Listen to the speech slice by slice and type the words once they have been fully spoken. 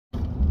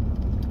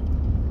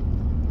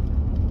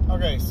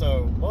Okay,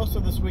 so most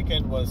of this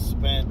weekend was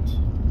spent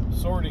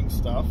sorting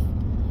stuff.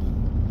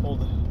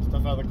 Pulled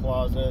stuff out of the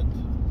closet.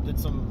 Did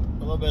a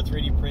little bit of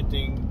 3D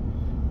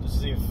printing just to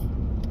see if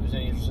there's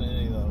any interest in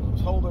any of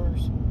those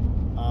holders.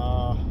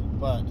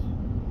 But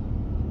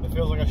it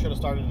feels like I should have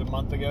started a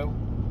month ago.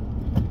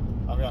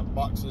 I've got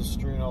boxes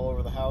strewn all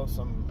over the house.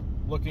 I'm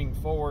looking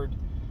forward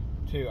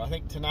to, I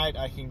think tonight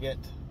I can get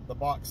the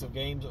box of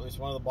games, at least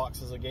one of the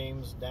boxes of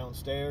games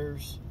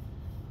downstairs.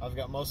 I've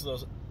got most of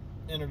those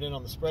entered in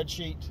on the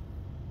spreadsheet.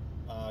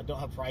 Don't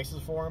have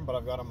prices for them, but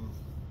I've got them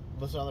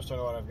listed on there so I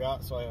know what I've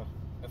got. So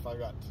if I've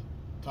got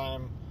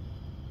time,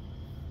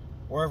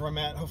 wherever I'm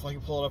at, hopefully I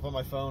can pull it up on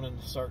my phone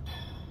and start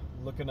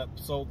looking up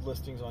sold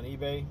listings on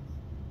eBay.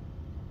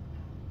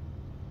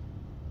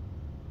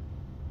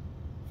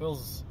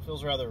 Feels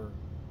rather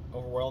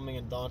overwhelming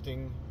and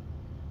daunting,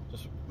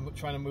 just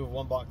trying to move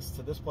one box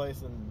to this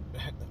place and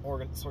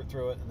sort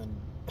through it, and then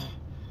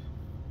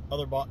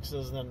other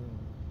boxes, and then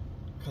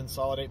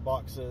consolidate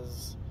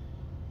boxes,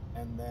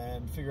 and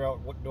then figure out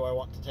what do I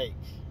want to take.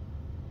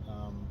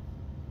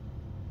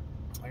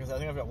 Like I said, I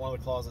think I've got one of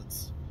the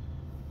closets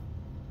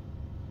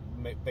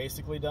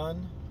basically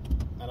done,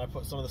 and I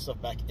put some of the stuff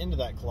back into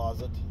that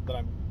closet that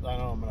I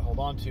know I'm going to hold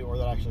on to, or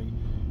that actually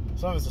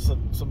some of it's just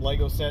some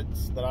Lego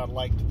sets that I'd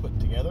like to put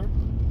together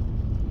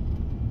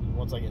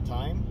once I get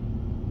time.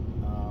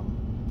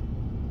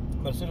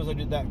 But as soon as I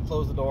did that,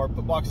 close the door,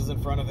 put boxes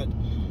in front of it,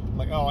 I'm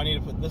like, oh, I need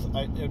to put this.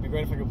 It would be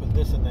great if I could put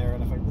this in there,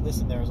 and if I put this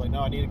in there, I was like, no,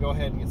 I need to go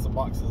ahead and get some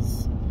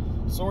boxes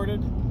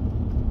sorted.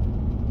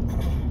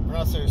 Or not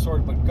necessarily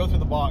sorted, but go through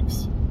the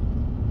box,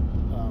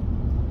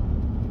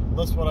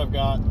 list what I've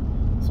got,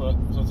 so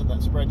it's in that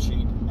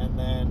spreadsheet, and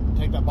then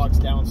take that box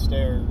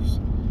downstairs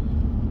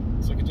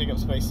so it can take up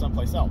space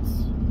someplace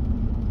else.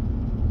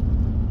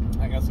 I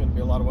think that's going to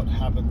be a lot of what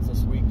happens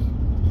this week.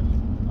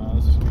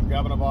 It's just going to be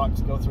grabbing a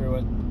box, go through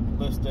it,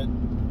 list it,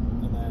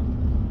 and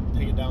then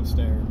take it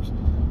downstairs.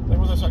 I think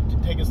once I start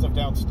taking stuff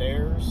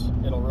downstairs,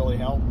 it'll really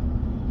help,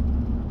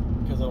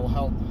 because it'll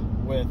help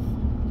with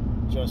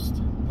just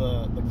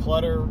the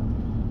clutter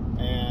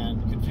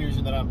and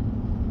confusion that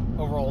I'm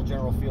overall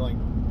general feeling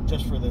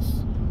just for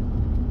this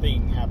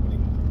thing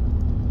happening.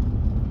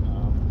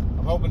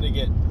 I'm hoping to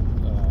get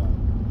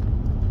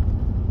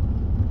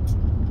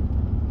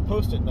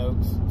post-it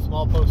notes,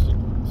 smaller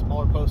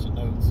post-it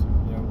notes,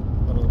 you know,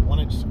 that are 1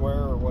 inch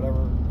square or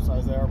whatever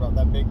size they are, about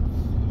that big,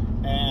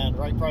 and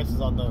write prices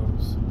on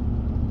those.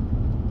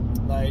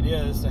 The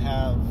idea is to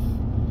have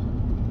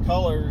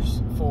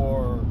colors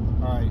for,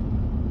 alright,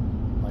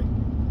 like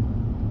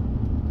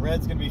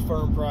red's going to be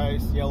firm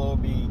price, yellow will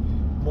be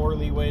more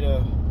leeway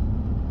to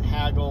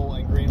haggle,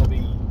 and green will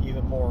be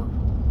even more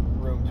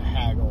room to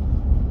haggle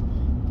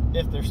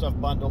if there's stuff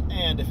bundled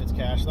and if it's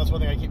cash. That's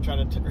one thing I keep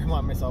trying to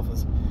remind myself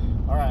is,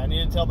 alright, I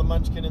need to tell the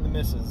munchkin and the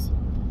missus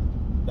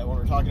that when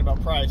we're talking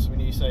about price, we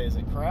need to say, is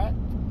it crash?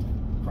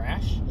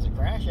 Is it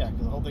crash? Yeah,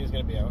 because the whole thing is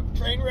going to be a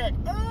train wreck.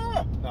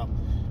 Ah! No.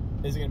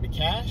 Is it going to be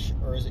cash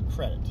or is it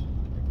credit?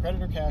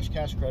 Credit or cash?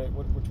 Cash, credit,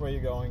 which way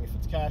you're going. If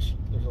it's cash,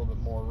 there's a little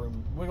bit more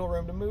wiggle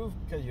room to move,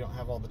 because you don't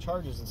have all the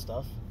charges and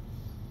stuff.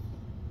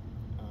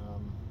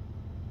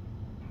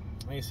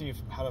 I need to see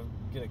how to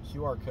get a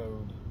QR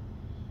code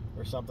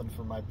or something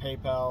for my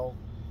PayPal,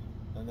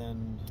 and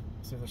then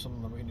see if there's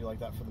something that we can do like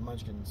that for the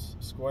Munchkins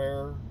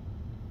Square.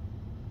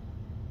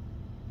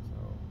 So,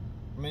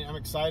 I mean, I'm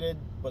excited,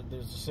 but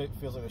it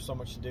feels like there's so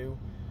much to do,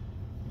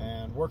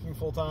 and working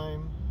full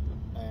time.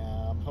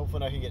 And I'm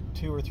hoping I can get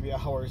 2 or 3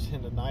 hours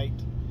into night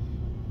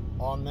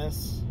on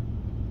this,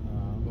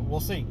 but we'll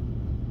see.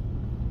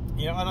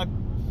 You know, and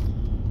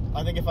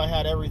I think if I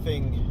had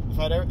everything,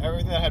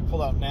 everything that I had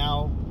pulled out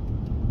now,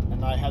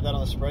 and I had that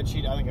on the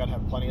spreadsheet, I think I'd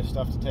have plenty of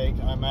stuff to take.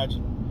 I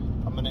imagine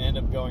I'm going to end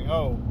up going,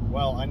 oh,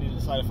 well, I need to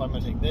decide if I'm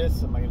going to take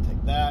this, am I going to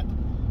take that.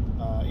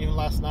 Even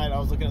last night, I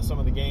was looking at some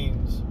of the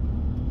games,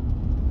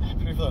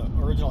 particularly for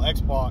the original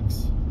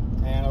Xbox,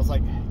 and I was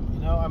like, you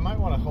know, I might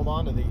want to hold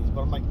on to these,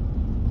 but I'm like,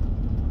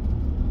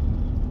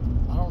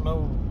 I don't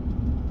know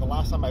the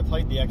last time I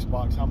played the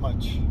Xbox how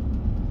much.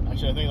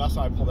 Actually, I think the last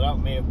time I pulled it out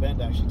may have been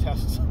to actually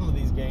test some of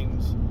these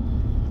games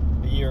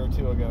a year or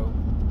 2 ago.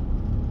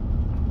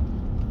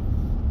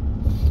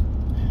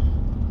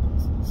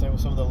 Same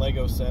with some of the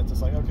Lego sets.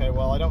 It's like, okay,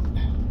 well, I don't,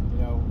 you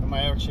know, am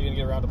I actually going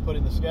to get around to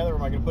putting this together, or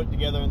am I going to put it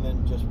together and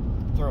then just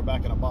throw it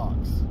back in a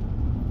box?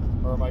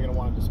 Or am I going to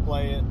want to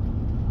display it?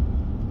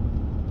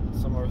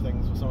 Similar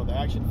things with some of the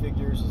action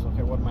figures is,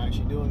 okay, what am I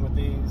actually doing with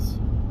these?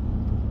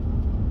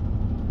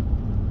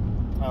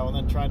 And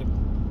then trying to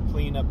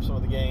clean up some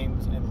of the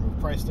games and remove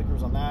price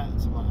stickers on that,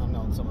 and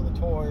on some of the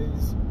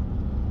toys.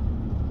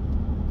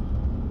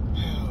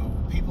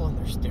 People and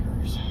their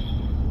stickers.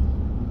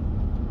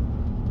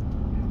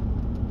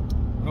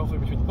 But hopefully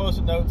between the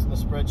post-it notes and the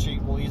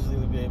spreadsheet, we'll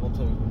easily be able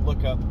to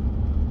look up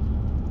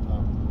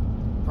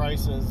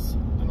prices.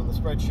 And on the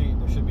spreadsheet,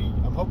 there should be,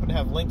 I'm hoping to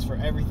have links for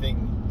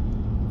everything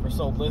for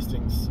sold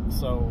listings.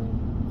 So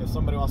if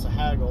somebody wants to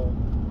haggle,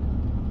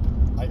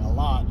 like a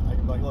lot, I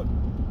can be like, look,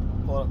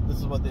 pull up, this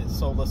is what the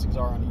sold listings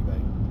are on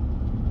eBay.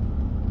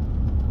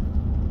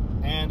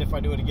 And if I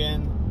do it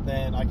again,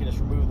 then I can just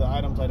remove the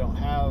items I don't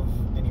have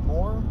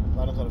anymore,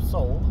 the items that I've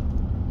sold,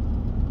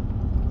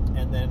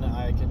 and then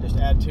I can just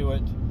add to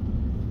it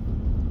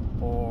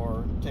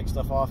or take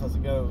stuff off as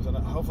it goes. And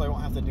hopefully I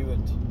won't have to do it.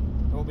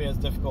 It won't be as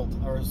difficult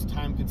or as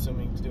time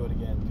consuming to do it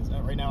again, because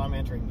right now I'm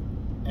entering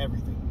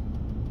everything.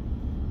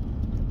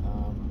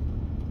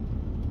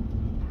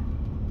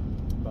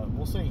 But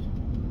we'll see.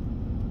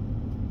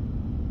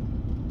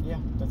 Yeah,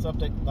 that's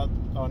update.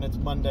 And it's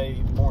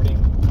Monday morning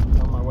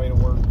on my way to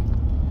work.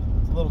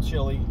 It's a little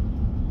chilly.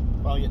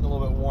 Probably getting a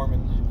little bit warm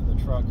in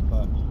the truck,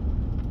 but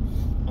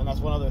and that's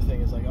one other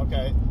thing is like,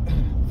 okay,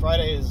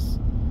 Friday is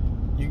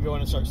you can go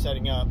in and start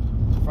setting up.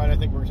 So Friday I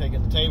think we're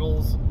taking the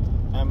tables.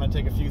 I'm gonna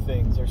take a few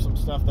things. There's some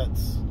stuff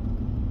that's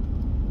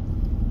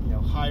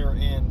higher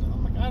end.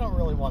 I'm like, I don't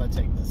really want to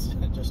take this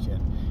just yet,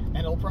 and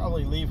it'll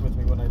probably leave with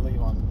me when I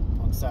leave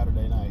on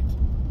Saturday night.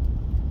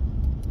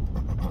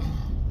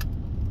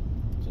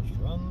 Just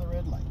run the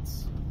red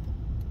lights.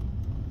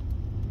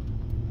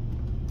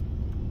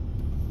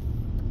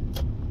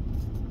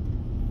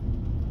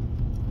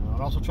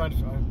 I'm also trying to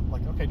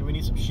like, okay, do we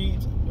need some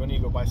sheets? Do I need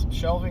to go buy some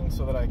shelving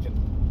so that I can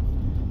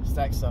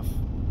stack stuff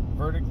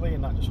vertically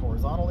and not just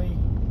horizontally?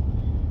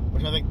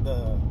 Which I think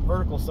the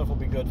vertical stuff will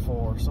be good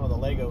for some of the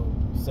Lego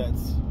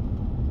sets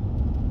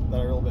that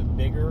are a little bit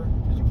bigger.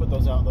 Because you put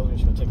those out, those are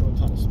just going to take up a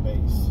ton of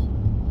space.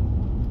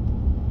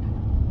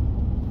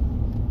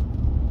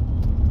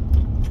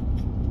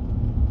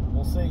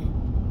 We'll see.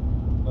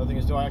 Another thing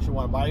is, do I actually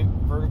want to buy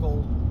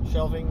vertical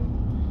shelving?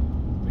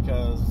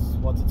 Because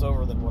once it's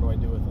over, then what do I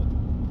do with it?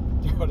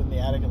 Throw it in the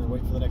attic and then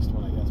wait for the next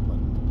one, I guess. But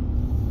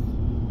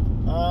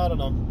I don't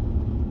know.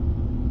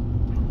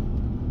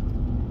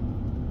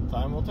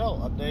 Time will tell.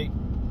 Update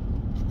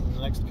in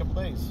the next couple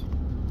days.